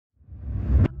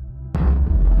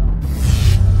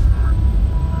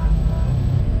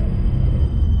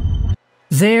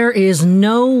There is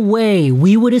no way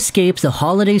we would escape the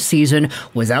holiday season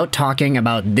without talking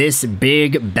about this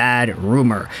big bad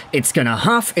rumor. It's gonna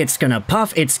huff, it's gonna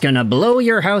puff, it's gonna blow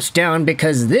your house down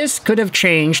because this could have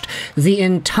changed the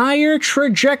entire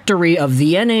trajectory of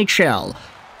the NHL.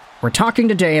 We're talking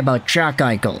today about Jack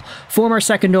Eichel, former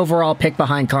second overall pick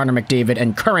behind Connor McDavid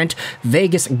and current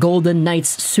Vegas Golden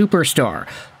Knights superstar.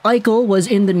 Eichel was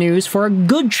in the news for a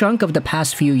good chunk of the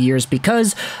past few years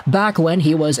because back when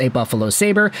he was a Buffalo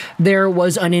Sabre, there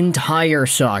was an entire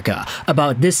saga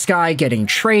about this guy getting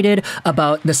traded,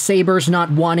 about the Sabres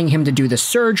not wanting him to do the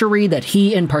surgery that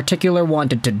he in particular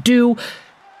wanted to do.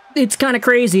 It's kind of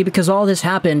crazy because all this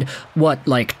happened,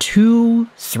 like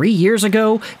 2-3 years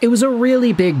ago? It was a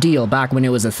really big deal back when it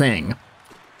was a thing.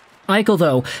 Eichel,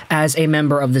 though, as a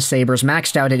member of the Sabres,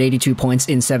 maxed out at 82 points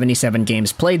in 77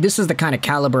 games played. This is the kind of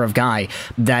caliber of guy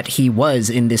that he was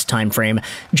in this time frame.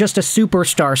 Just a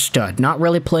superstar stud, not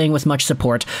really playing with much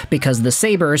support because the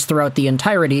Sabres, throughout the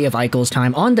entirety of Eichel's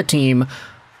time on the team,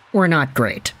 were not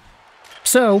great.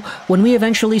 So, when we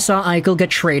eventually saw Eichel get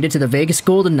traded to the Vegas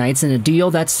Golden Knights in a deal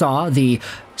that saw the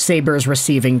Sabres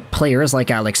receiving players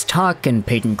like Alex Tuch and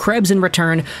Peyton Krebs in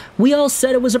return, we all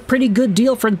said it was a pretty good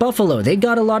deal for Buffalo. They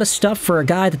got a lot of stuff for a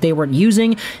guy that they weren't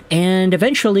using, and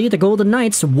eventually the Golden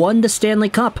Knights won the Stanley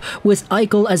Cup with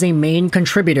Eichel as a main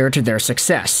contributor to their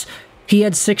success. He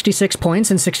had 66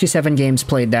 points in 67 games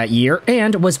played that year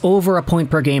and was over a point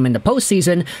per game in the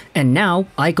postseason, and now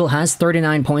Eichel has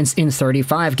 39 points in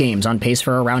 35 games, on pace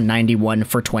for around 91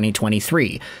 for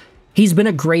 2023. He's been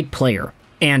a great player,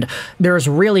 and there's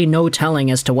really no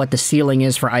telling as to what the ceiling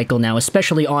is for Eichel now,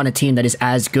 especially on a team that is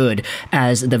as good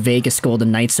as the Vegas Golden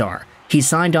Knights are. He's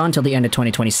signed on till the end of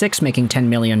 2026, making $10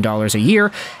 million a year,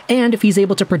 and if he's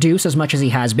able to produce as much as he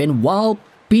has been while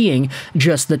being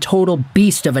just the total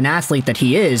beast of an athlete that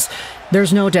he is,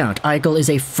 there's no doubt Eichel is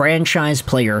a franchise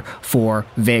player for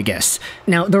Vegas.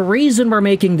 Now, the reason we're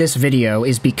making this video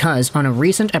is because on a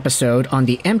recent episode on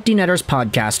the Empty Netters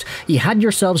podcast, you had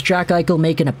yourselves Jack Eichel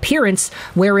make an appearance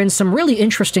wherein some really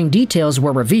interesting details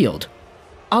were revealed.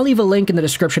 I'll leave a link in the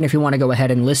description if you want to go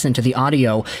ahead and listen to the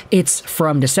audio. It's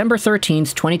from December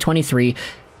 13th, 2023.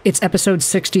 It's episode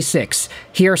 66.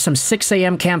 Here are some 6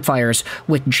 a.m. campfires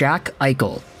with Jack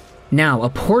Eichel. Now, a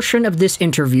portion of this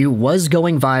interview was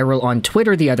going viral on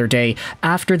Twitter the other day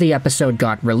after the episode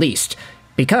got released.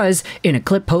 Because, in a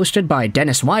clip posted by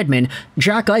Dennis Weidman,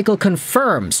 Jack Eichel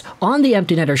confirms on the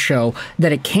Empty Netter show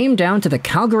that it came down to the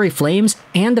Calgary Flames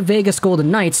and the Vegas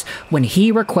Golden Knights when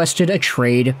he requested a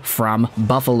trade from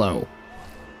Buffalo.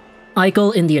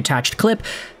 Eichel, in the attached clip,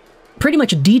 pretty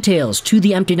much details to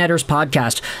the Empty Netters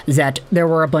podcast that there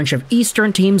were a bunch of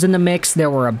Eastern teams in the mix, there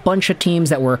were a bunch of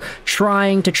teams that were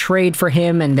trying to trade for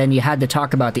him, and then you had to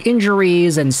talk about the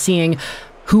injuries and seeing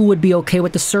who would be okay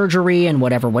with the surgery and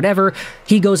whatever.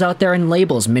 He goes out there and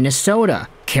labels Minnesota,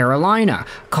 Carolina,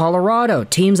 Colorado,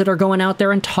 teams that are going out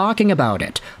there and talking about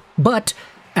it. But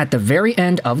at the very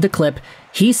end of the clip,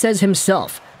 he says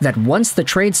himself that once the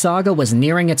trade saga was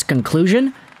nearing its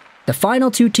conclusion, the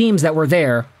final two teams that were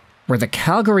there were the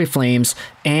Calgary Flames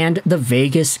and the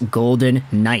Vegas Golden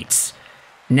Knights.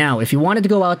 Now, if you wanted to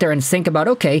go out there and think about,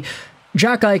 okay,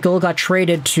 Jack Eichel got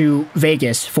traded to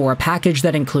Vegas for a package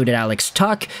that included Alex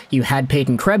Tuch, you had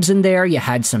Peyton Krebs in there, you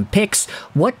had some picks.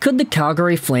 What could the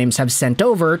Calgary Flames have sent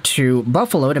over to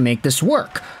Buffalo to make this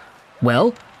work?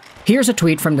 Well, here's a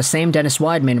tweet from the same Dennis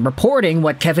Weidman reporting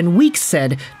what Kevin Weeks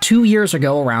said 2 years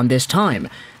ago around this time.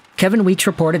 Kevin Weeks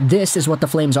reported this is what the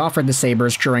Flames offered the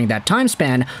Sabres during that time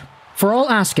span. For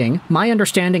all asking, my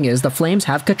understanding is the Flames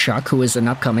have Tkachuk, who is an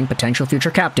upcoming potential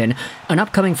future captain, an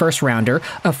upcoming first-rounder,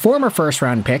 a former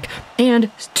first-round pick,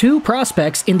 and 2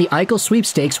 prospects in the Eichel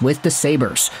sweepstakes with the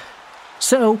Sabres.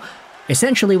 So,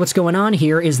 essentially what's going on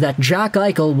here is that Jack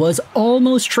Eichel was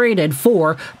almost traded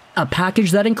for a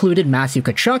package that included Matthew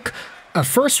Tkachuk, a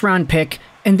first-round pick,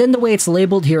 and then the way it's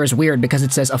labeled here is weird because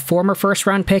it says a former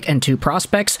first-round pick and 2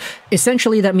 prospects.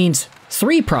 Essentially, that means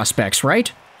 3 prospects,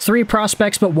 right? 3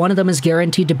 prospects, but one of them is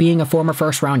guaranteed to being a former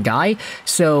first-round guy.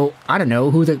 So, I don't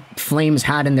know who the Flames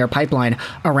had in their pipeline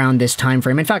around this time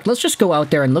frame. In fact, let's just go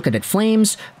out there and look at it.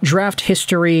 Flames draft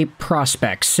history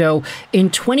prospects. So,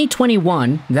 in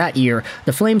 2021, that year,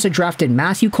 the Flames had drafted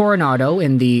Matthew Coronado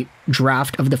in the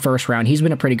draft of the first round. He's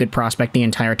been a pretty good prospect the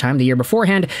entire time. The year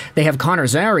beforehand, they have Connor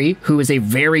Zary, who is a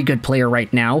very good player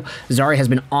right now. Zary has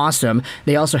been awesome.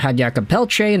 They also had Jakob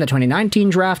Pelche in the 2019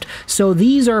 draft. So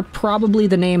these are probably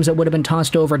the names that would have been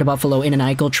tossed over to Buffalo in an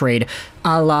Eichel trade,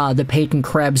 a la the Peyton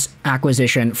Krebs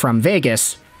acquisition from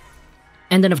Vegas.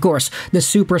 And then, of course, the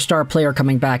superstar player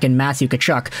coming back in Matthew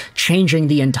Tkachuk, changing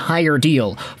the entire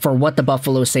deal for what the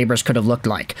Buffalo Sabres could have looked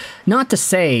like. Not to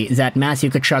say that Matthew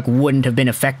Tkachuk wouldn't have been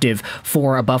effective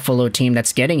for a Buffalo team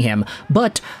that's getting him,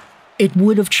 but it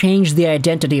would have changed the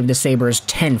identity of the Sabres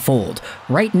tenfold.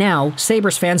 Right now,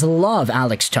 Sabres fans love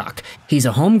Alex Tuch. He's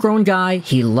a homegrown guy,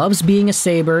 he loves being a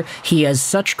Sabre, he has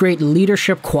such great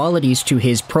leadership qualities to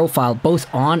his profile both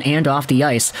on and off the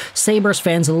ice. Sabres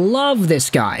fans love this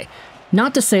guy.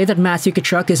 Not to say that Matthew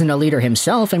Tkachuk isn't a leader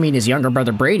himself. I mean, his younger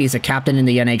brother Brady's a captain in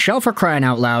the NHL for crying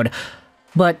out loud.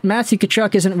 But Matthew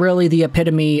Tkachuk isn't really the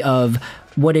epitome of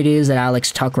what it is that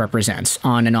Alex Tuch represents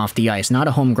on and off the ice. Not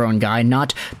a homegrown guy,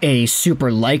 not a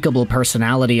super likable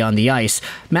personality on the ice.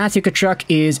 Matthew Tkachuk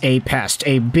is a pest,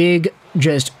 a big,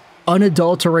 just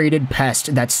unadulterated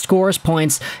pest that scores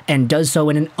points and does so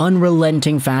in an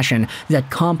unrelenting fashion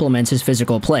that complements his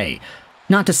physical play.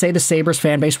 Not to say the Sabres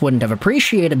fanbase wouldn't have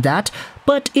appreciated that,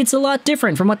 but it's a lot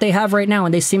different from what they have right now,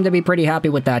 and they seem to be pretty happy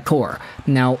with that core.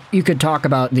 Now, you could talk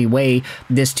about the way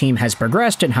this team has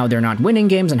progressed and how they're not winning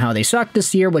games and how they suck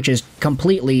this year, which is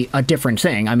completely a different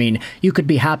thing. I mean, you could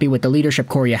be happy with the leadership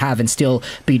core you have and still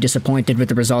be disappointed with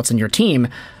the results in your team.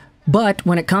 But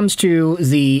when it comes to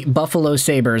the Buffalo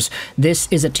Sabres, this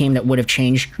is a team that would have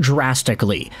changed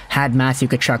drastically had Matthew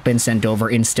Tkachuk been sent over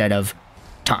instead of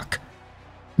Tuch.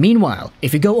 Meanwhile,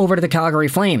 if you go over to the Calgary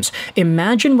Flames,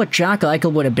 imagine what Jack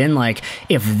Eichel would have been like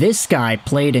if this guy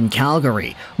played in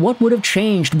Calgary. What would have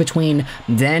changed between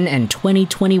then and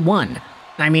 2021?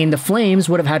 I mean, the Flames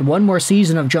would have had one more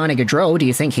season of Johnny Gaudreau. Do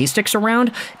you think he sticks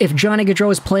around? If Johnny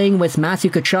Gaudreau is playing with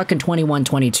Matthew Tkachuk in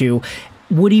 21-22,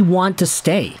 would he want to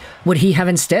stay? Would he have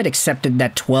instead accepted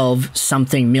that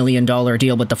 $12-something million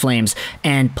deal with the Flames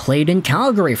and played in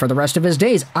Calgary for the rest of his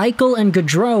days? Eichel and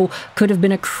Gaudreau could have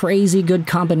been a crazy good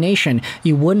combination.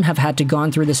 You wouldn't have had to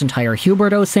gone through this entire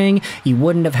Huberdeau thing. You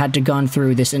wouldn't have had to gone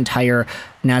through this entire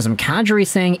Nazem Kadri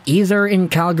thing either in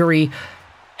Calgary.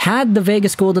 Had the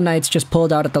Vegas Golden Knights just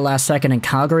pulled out at the last second and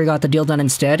Calgary got the deal done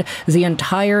instead, the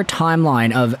entire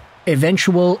timeline of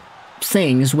eventual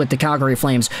things with the Calgary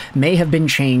Flames may have been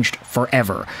changed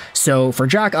forever. So for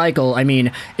Jack Eichel, I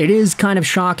mean, it is kind of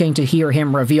shocking to hear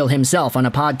him reveal himself on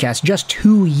a podcast just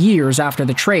 2 years after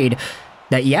the trade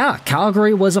that, yeah,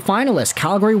 Calgary was a finalist.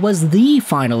 Calgary was the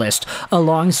finalist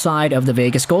alongside of the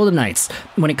Vegas Golden Knights.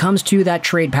 When it comes to that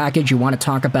trade package, you want to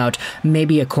talk about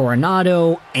maybe a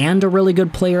Coronado and a really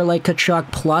good player like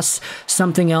Tkachuk plus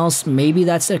something else. Maybe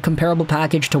that's a comparable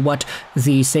package to what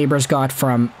the Sabres got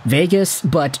from Vegas.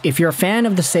 But if you're a fan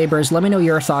of the Sabres, let me know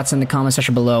your thoughts in the comment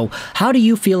section below. How do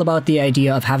you feel about the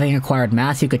idea of having acquired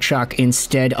Matthew Tkachuk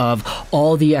instead of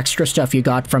all the extra stuff you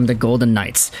got from the Golden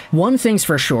Knights? One thing's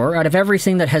for sure, out of everything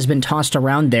that has been tossed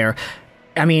around there,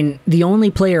 I mean, the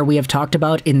only player we have talked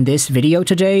about in this video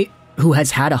today who has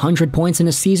had 100 points in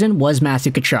a season was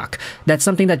Matthew Tkachuk. That's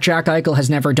something that Jack Eichel has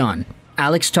never done.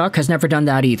 Alex Tuch has never done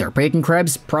that either. Peyton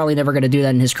Krebs probably never going to do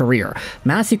that in his career.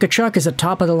 Matthew Tkachuk is a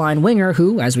top-of-the-line winger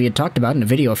who, as we had talked about in a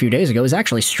video a few days ago, is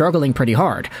actually struggling pretty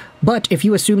hard. But if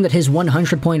you assume that his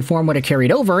 100-point form would have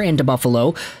carried over into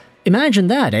Buffalo, imagine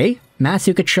that, eh?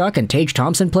 Matthew Tkachuk and Tage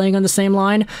Thompson playing on the same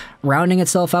line, rounding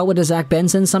itself out with a Zach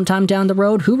Benson sometime down the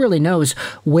road. Who really knows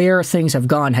where things have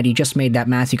gone had he just made that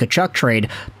Matthew Tkachuk trade?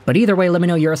 But either way, let me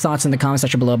know your thoughts in the comment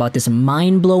section below about this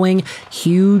mind-blowing,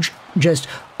 huge, just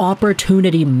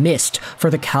opportunity missed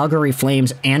for the Calgary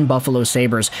Flames and Buffalo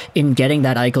Sabres in getting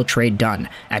that Eichel trade done.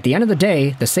 At the end of the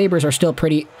day, the Sabres are still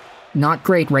pretty not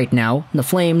great right now. The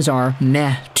Flames are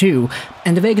meh too,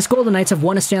 and the Vegas Golden Knights have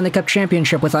won a Stanley Cup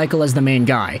championship with Eichel as the main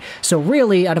guy. So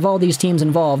really, out of all these teams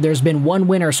involved, there's been one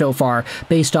winner so far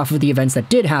based off of the events that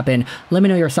did happen. Let me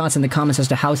know your thoughts in the comments as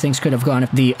to how things could have gone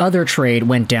if the other trade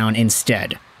went down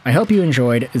instead. I hope you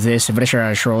enjoyed this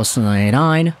video,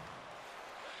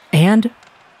 and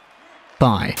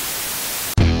bye.